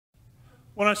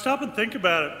When I stop and think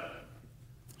about it,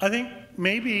 I think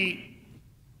maybe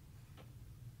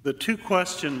the two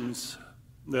questions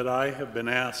that I have been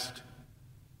asked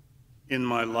in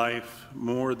my life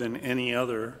more than any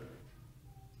other,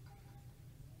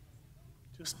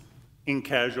 just in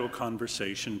casual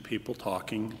conversation, people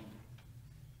talking,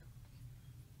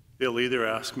 they'll either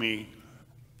ask me,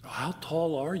 "How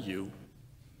tall are you?"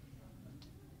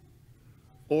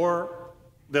 Or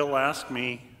they'll ask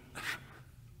me,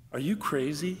 "Are you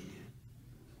crazy?"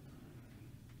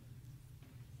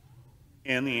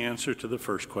 And the answer to the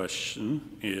first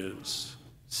question is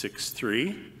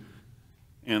 6'3".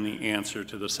 And the answer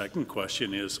to the second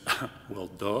question is, well,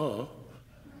 duh.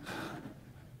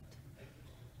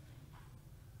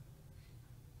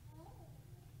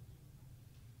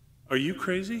 Are you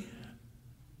crazy?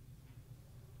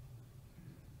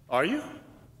 Are you?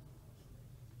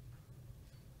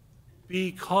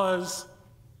 Because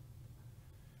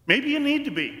maybe you need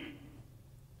to be.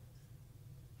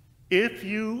 If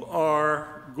you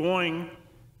are going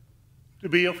to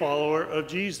be a follower of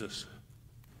Jesus.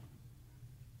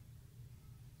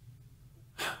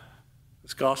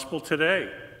 This gospel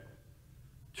today,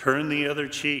 turn the other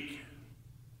cheek,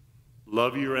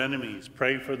 love your enemies,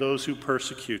 pray for those who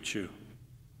persecute you.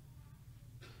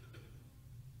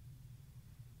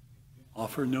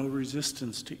 Offer no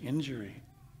resistance to injury.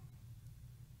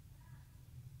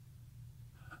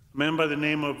 A man by the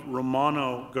name of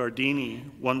Romano Guardini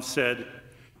once said,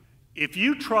 "If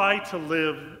you try to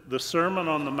live the Sermon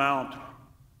on the Mount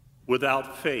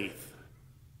without faith,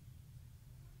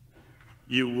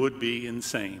 you would be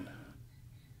insane."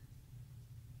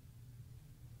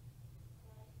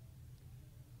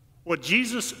 What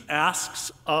Jesus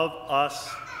asks of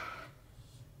us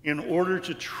in order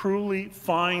to truly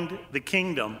find the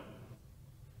kingdom,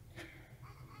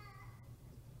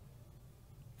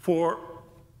 for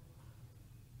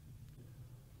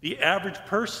the average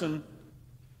person,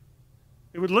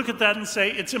 they would look at that and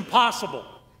say, it's impossible.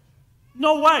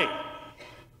 No way.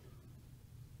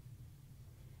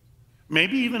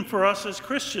 Maybe even for us as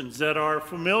Christians that are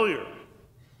familiar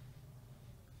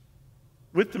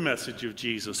with the message of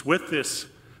Jesus, with this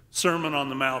Sermon on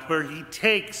the Mount, where he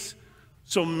takes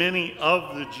so many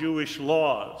of the Jewish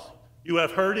laws. You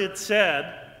have heard it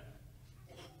said,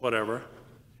 whatever,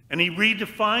 and he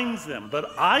redefines them.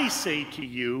 But I say to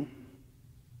you,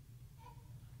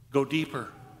 go deeper.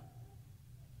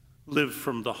 Live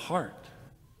from the heart.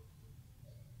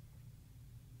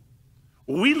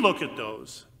 We look at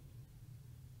those,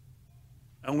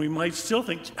 and we might still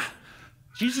think,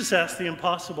 Jesus asked the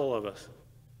impossible of us.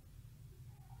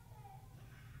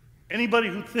 Anybody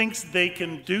who thinks they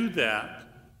can do that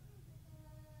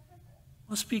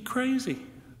must be crazy.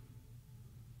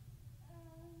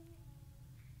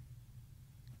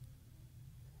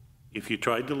 If you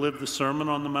tried to live the Sermon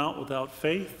on the Mount without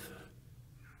faith,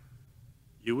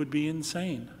 you would be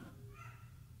insane.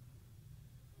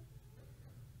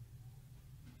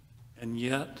 And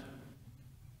yet,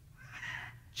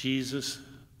 Jesus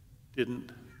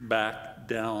didn't back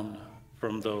down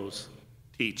from those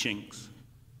teachings.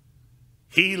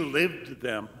 He lived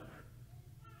them.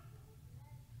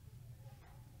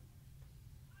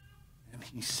 And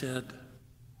he said,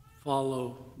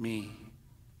 "Follow me."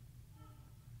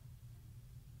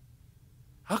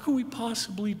 How can we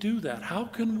possibly do that? How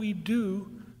can we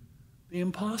do the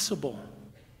impossible?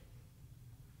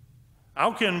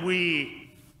 How can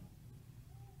we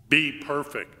be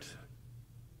perfect?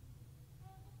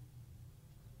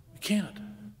 We can't.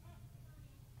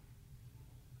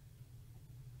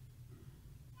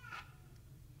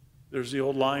 There's the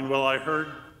old line, well, I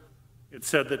heard it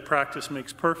said that practice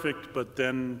makes perfect, but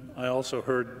then I also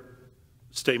heard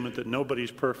the statement that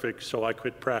nobody's perfect, so I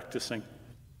quit practicing.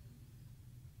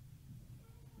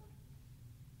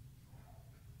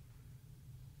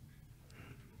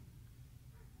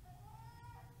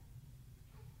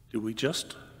 Do we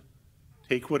just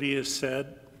take what he has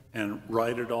said and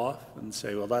write it off and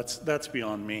say, well, that's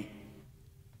beyond me.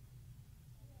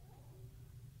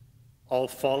 I'll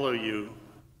follow you,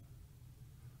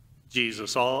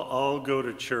 Jesus. I'll go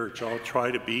to church. I'll try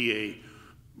to be a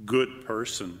good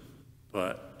person.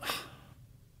 But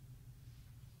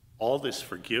all this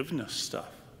forgiveness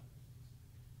stuff,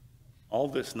 all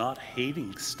this not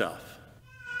hating stuff,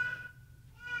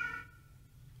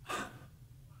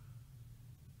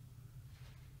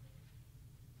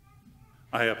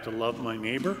 I have to love my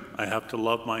neighbor. I have to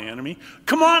love my enemy.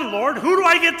 Come on, Lord, who do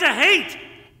I get to hate?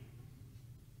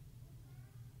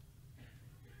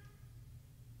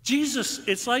 Jesus,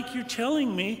 it's like you're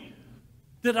telling me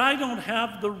that I don't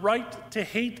have the right to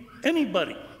hate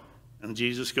anybody. And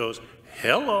Jesus goes,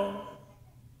 hello.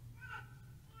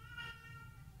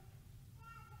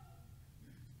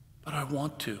 but I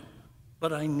want to,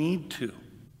 but I need to.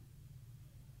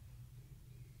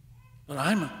 But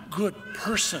I'm a good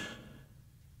person,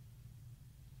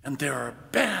 and there are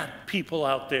bad people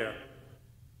out there.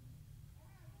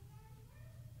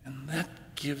 And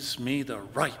that gives me the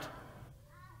right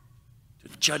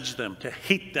to judge them, to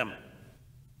hate them.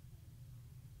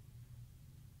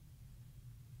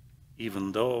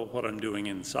 Even though what I'm doing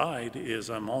inside is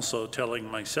I'm also telling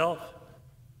myself,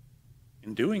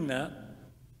 in doing that,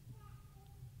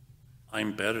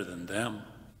 I'm better than them.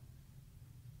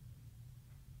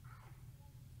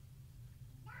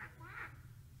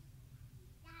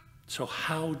 So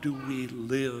how do we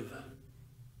live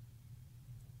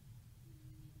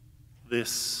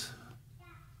this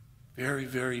very,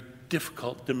 very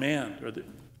difficult demand, or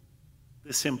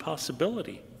this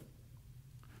impossibility?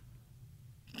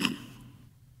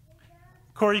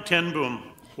 Corrie ten Boom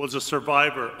was a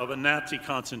survivor of a Nazi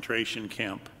concentration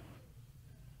camp.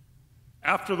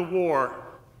 After the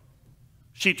war,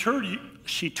 she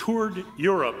toured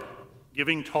Europe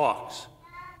giving talks,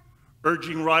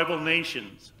 urging rival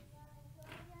nations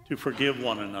to forgive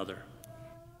one another.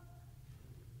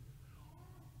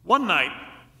 One night,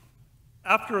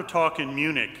 after a talk in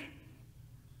Munich,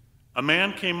 a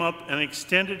man came up and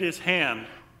extended his hand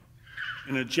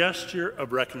in a gesture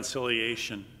of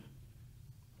reconciliation.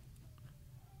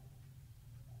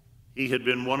 He had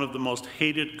been one of the most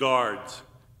hated guards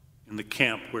in the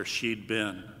camp where she'd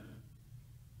been.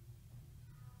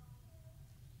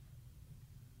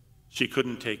 She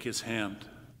couldn't take his hand.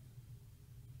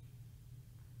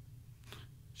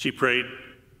 She prayed,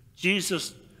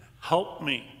 "Jesus, help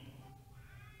me.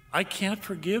 I can't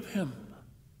forgive him."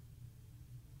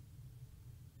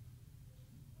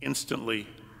 Instantly,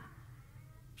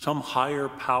 some higher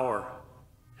power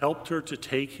helped her to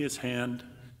take his hand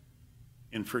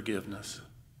in forgiveness.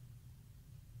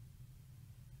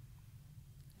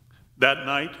 That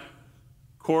night,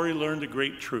 Corrie learned a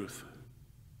great truth.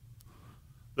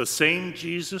 The same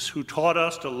Jesus who taught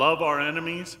us to love our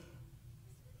enemies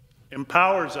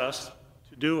empowers us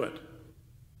to do it.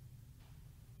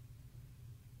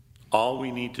 All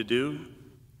we need to do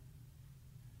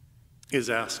is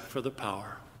ask for the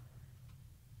power.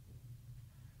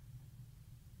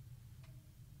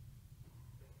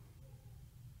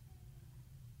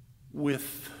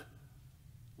 With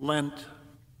Lent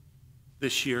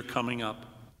this year coming up,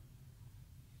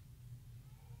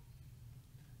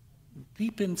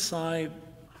 deep inside,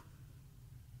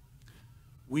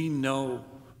 we know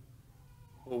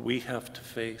what we have to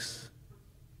face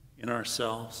in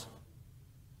ourselves.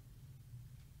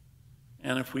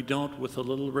 And if we don't, with a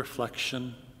little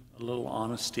reflection, a little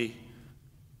honesty,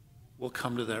 we'll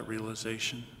come to that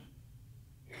realization.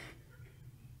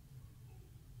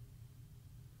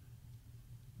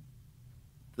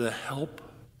 The help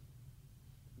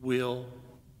will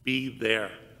be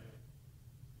there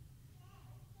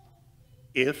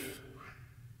if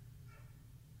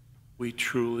we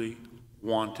truly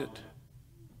want it,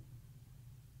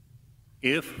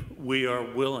 if we are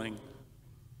willing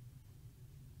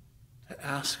to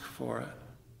ask for it.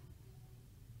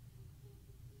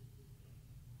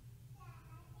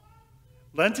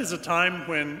 Lent is a time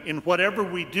when, in whatever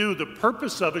we do, the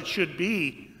purpose of it should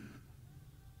be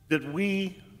that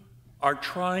we are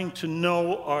trying to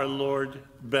know our Lord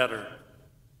better.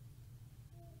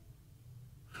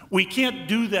 We can't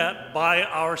do that by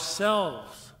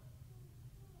ourselves.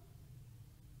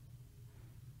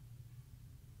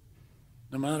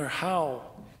 No matter how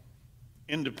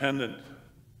independent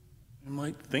we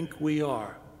might think we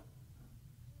are.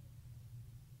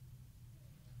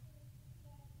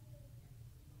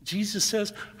 Jesus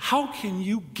says, how can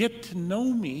you get to know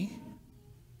me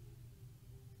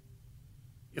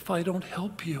if I don't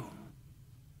help you?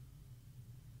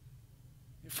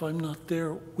 If I'm not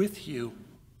there with you?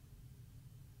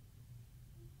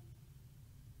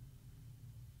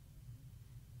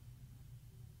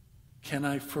 Can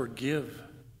I forgive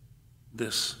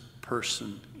this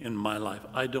person in my life?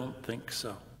 I don't think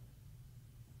so.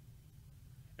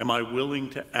 Am I willing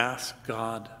to ask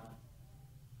God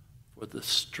for the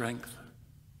strength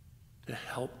to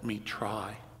help me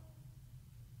try?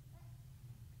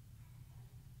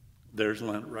 There's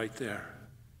Lent right there.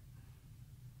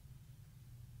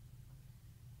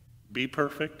 Be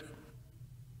perfect.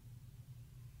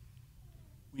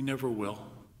 We never will.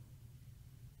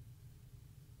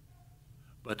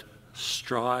 But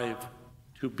strive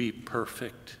to be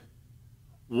perfect.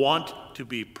 Want to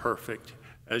be perfect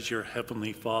as your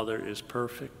Heavenly Father is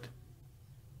perfect.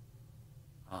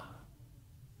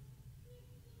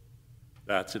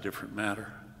 That's a different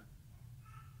matter.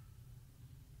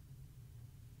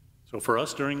 So for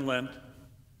us during Lent,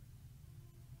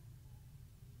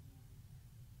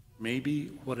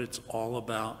 maybe what it's all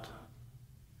about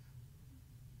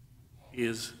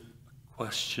is a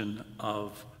question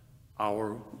of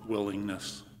our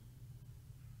willingness.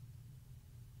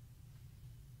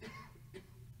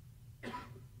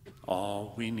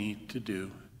 All we need to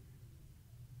do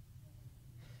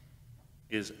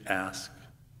is ask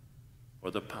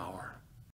for the power.